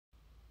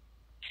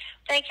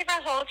Thank you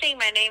for holding.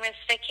 My name is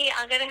Suki.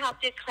 I'm going to help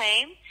you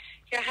claim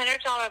your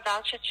 $100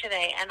 voucher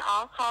today, and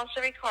all calls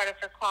are recorded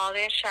for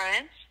quality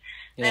assurance.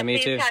 Yeah, then me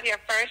please too. have your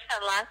first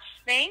and last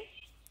name.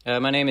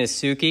 My name is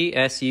Suki,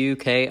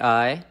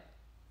 S-U-K-I.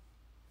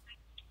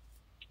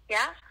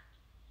 Yeah?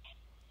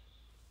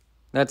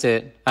 That's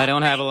it. I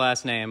don't have a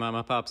last name. I'm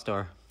a pop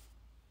star.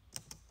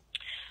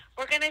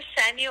 We're going to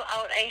send you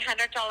out a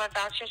 $100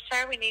 voucher,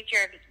 sir. We need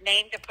your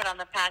name to put on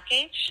the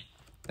package.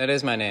 That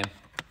is my name.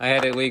 I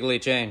had it legally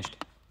changed.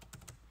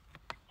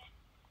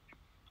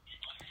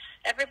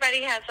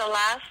 Everybody has a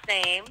last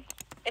name.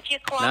 If you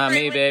cooperate Not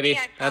me, with baby.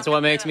 I That's what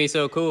promise makes me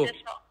so cool.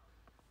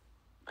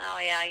 Oh,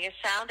 yeah, you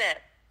sound it.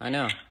 I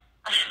know.